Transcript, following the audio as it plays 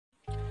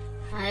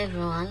Hi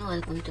everyone,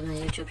 welcome to my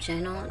YouTube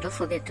channel. Don't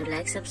forget to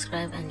like,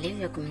 subscribe and leave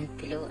your comment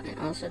below, and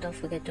also don't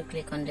forget to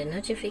click on the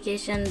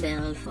notification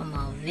bell for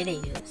more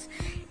videos.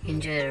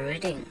 Enjoy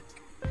reading.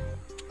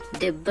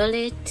 The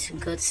bullet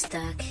got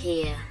stuck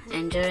here,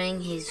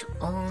 enduring his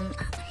own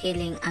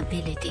healing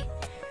ability.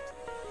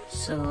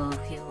 So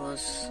he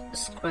was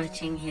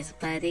scratching his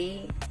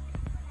body,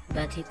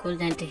 but he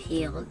couldn't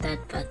heal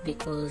that part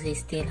because he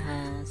still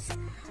has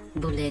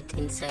bullet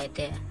inside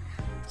there.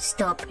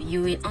 Stop,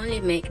 you will only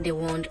make the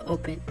wound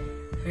open.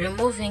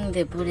 Removing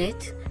the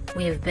bullet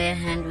with bare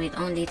hand will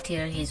only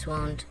tear his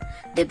wound.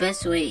 The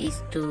best way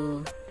is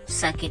to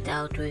suck it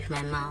out with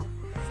my mouth.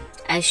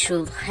 I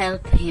should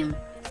help him,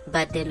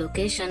 but the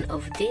location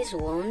of these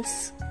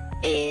wounds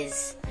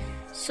is,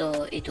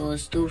 so it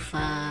was too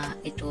far.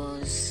 It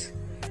was,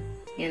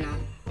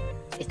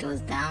 it was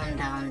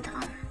down.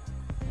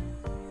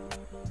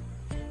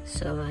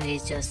 So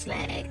he's just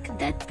like,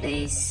 that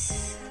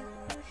place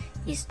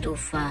is too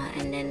far,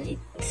 and then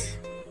it's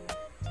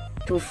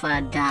too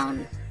far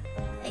down.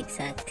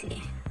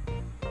 Exactly.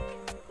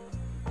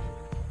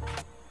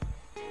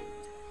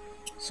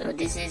 So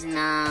this is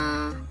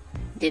now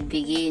the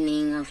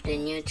beginning of the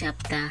new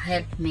chapter.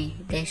 Help me,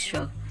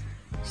 Desharow.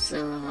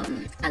 So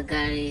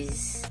Agar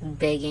is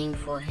begging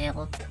for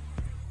help,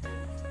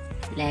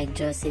 like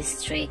just a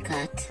stray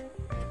cat.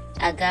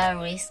 Agar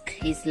risked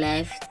his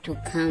life to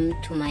come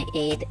to my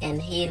aid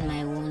and heal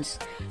my wounds,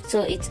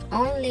 so it's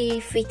only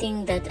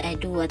fitting that I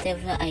do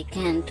whatever I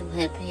can to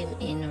help him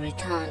in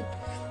return.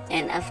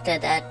 And after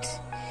that,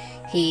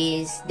 he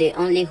is the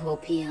only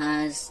hope he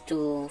has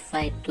to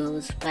fight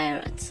those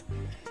pirates.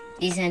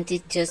 Isn't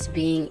it just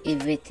being a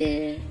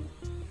veteran?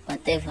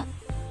 Whatever.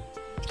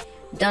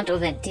 Don't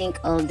overthink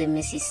all the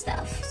messy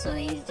stuff. So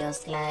he's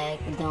just like,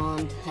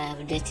 don't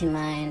have dirty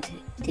mind.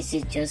 This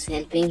is just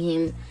helping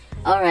him.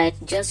 Alright,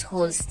 just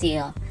hold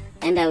still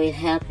and I will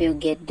help you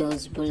get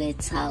those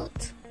bullets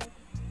out.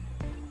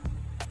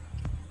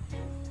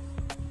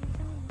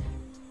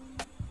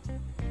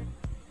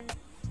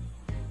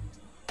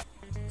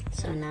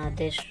 So now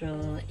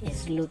Desharow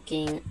is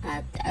looking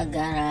at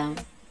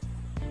Agara,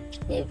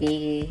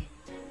 maybe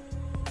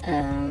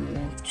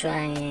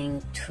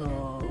trying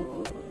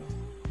to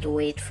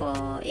wait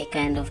for a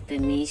kind of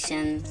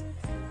permission,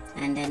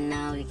 and then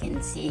now we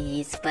can see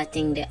he's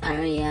patting the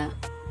area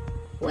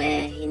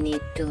where he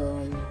need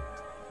to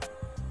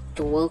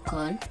work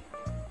on.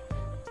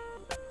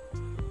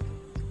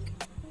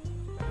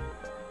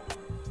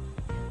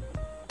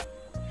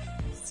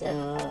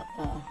 So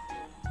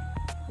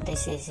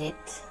this is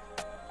it.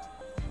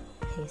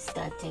 He's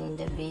starting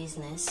the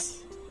business.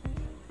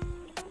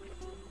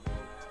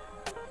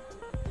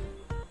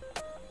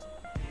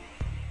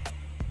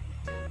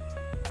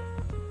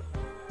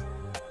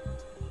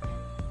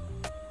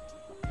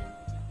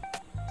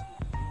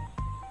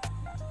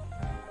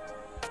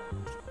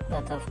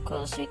 But of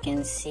course we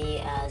can see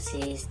as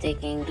he's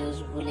taking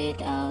those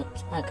bullets out,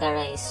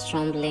 Agara is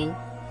trembling.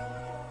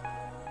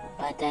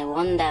 But I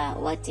wonder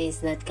what is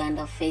that kind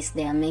of face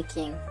they are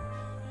making.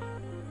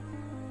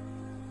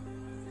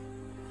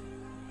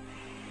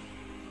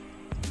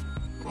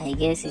 I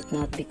guess it's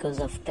not because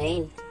of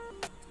pain.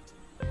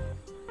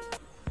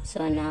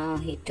 So now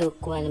he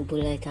took one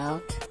bullet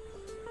out.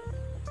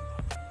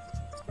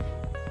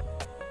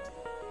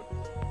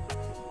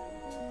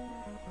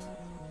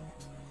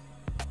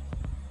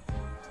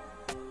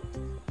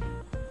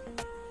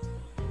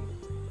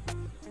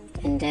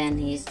 And then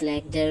he's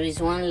like, there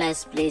is one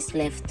last place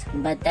left,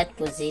 but that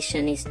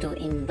position is too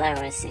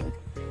embarrassing.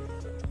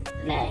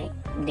 Like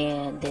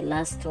the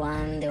last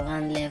one, the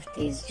one left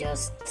is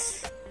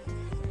just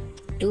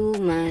too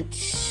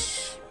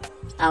much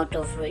out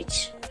of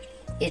reach.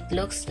 It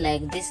looks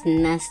like this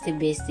nasty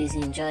beast is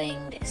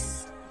enjoying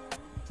this.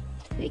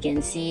 We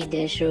can see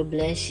Desharow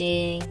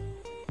blushing,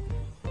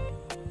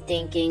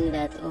 thinking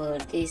that, oh,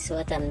 this is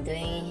what I'm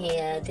doing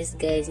here, this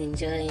guy is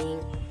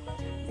enjoying.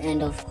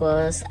 And of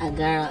course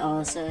Agara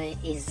also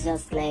is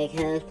just like,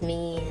 help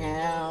me,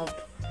 help.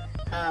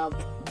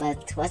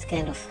 But what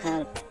kind of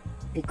help?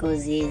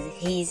 Because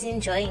he's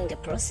enjoying the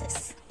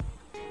process.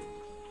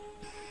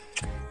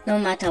 No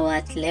matter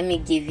what, let me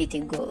give it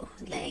a go.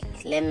 Like,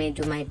 let me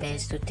do my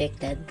best to take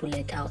that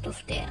bullet out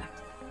of there.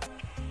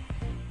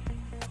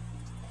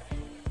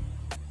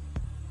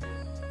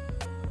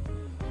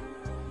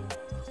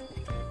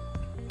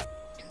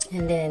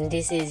 And then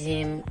this is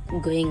him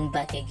going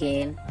back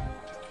again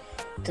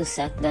to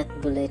suck that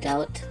bullet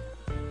out.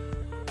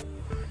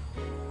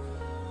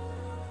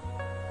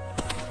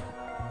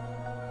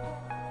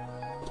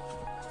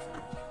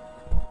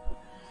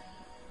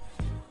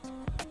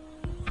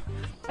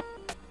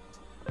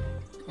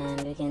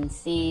 And we can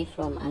see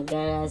from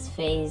Agara's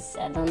face,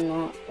 I don't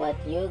know what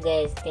you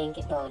guys think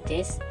about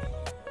this.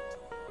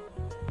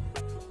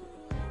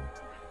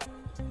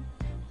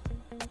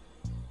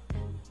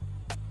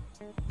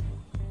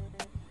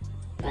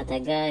 But the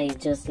guy is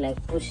just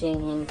like pushing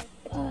him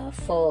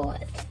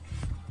forward.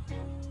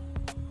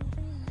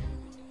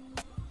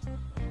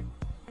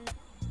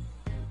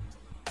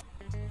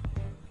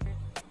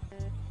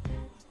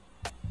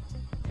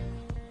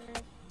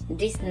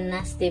 This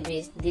nasty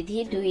beast, did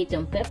he do it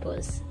on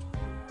purpose?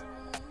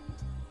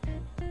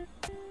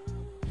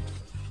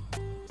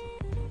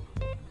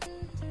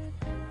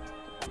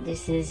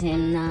 This is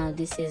him now.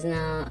 This is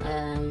now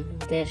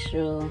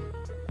Desharow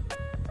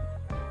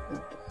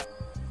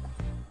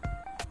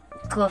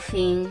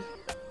coughing.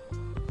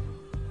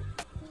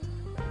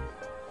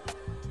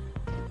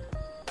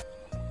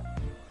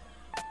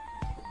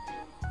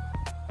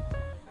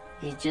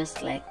 He's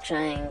just like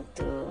trying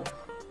to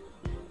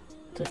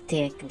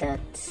take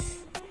that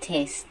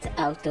taste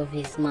out of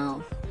his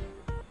mouth.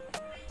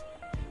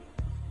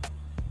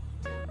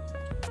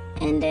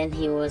 And then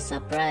he was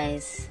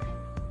surprised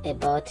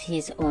about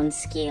his own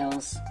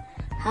skills.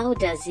 How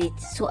does it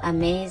so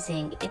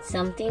amazing? It's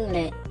something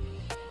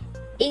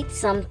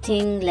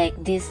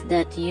like this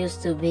that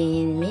used to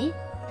be in me.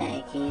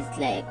 Like he's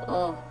like,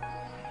 oh,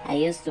 I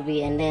used to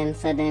be, and then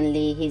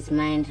suddenly his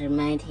mind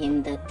reminded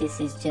him that this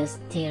is just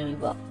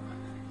terrible.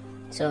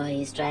 So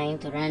he's trying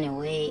to run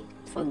away,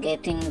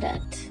 forgetting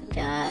that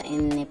they are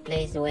in a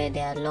place where they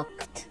are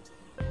locked.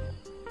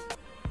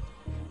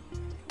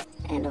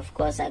 And of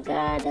course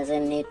Agar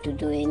doesn't need to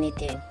do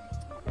anything.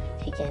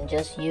 He can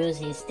just use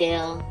his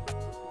tail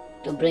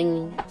to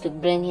bring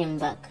him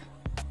back.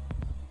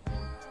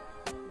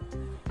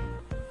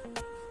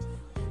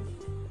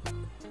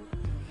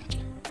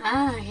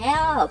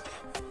 Help!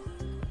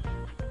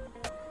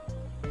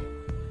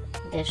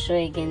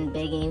 Desharow again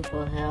begging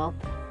for help.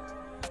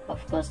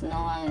 Of course no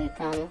one will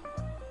come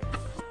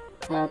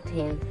help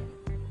him.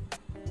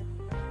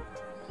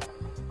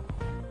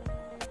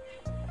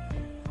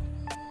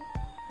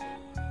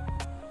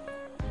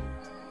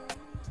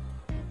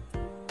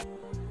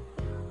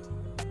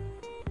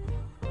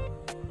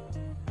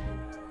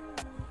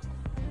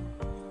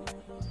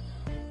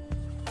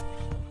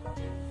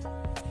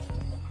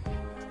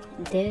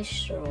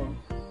 Desharow.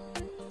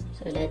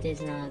 So that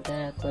is now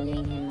Agar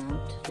calling him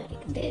out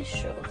like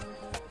Desharow.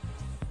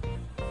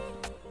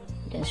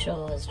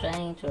 Desharow was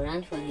trying to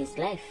run for his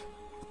life.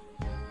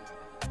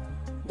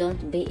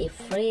 Don't be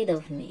afraid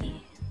of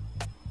me.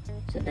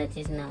 So that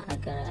is now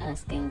Agar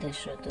asking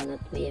Desharow to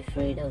not be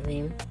afraid of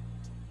him.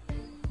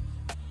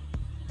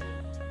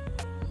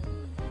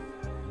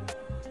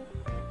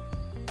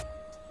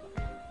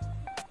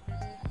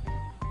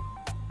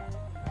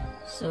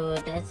 So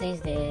that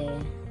is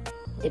the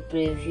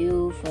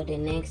preview for the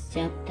next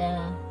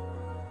chapter.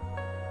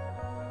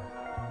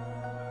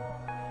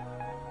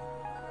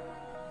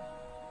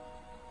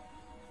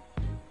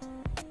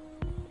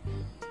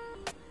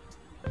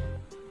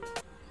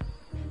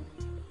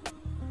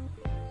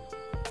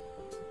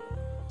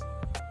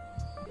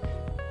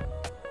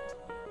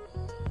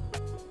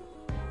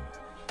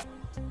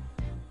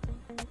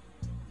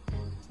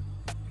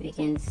 We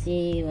can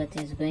see what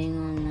is going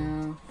on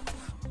now.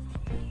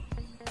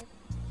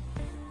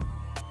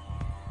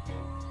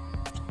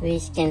 We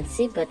can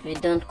see, but we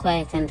don't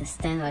quite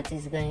understand what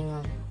is going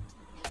on.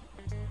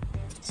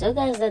 So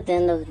guys, that's the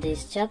end of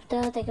this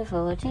chapter. Thank you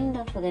for watching.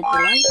 Don't forget to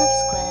like,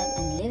 subscribe,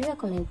 and leave your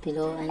comment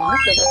below. And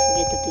also don't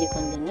forget to click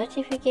on the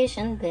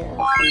notification bell for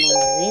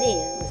more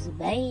videos.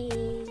 Bye.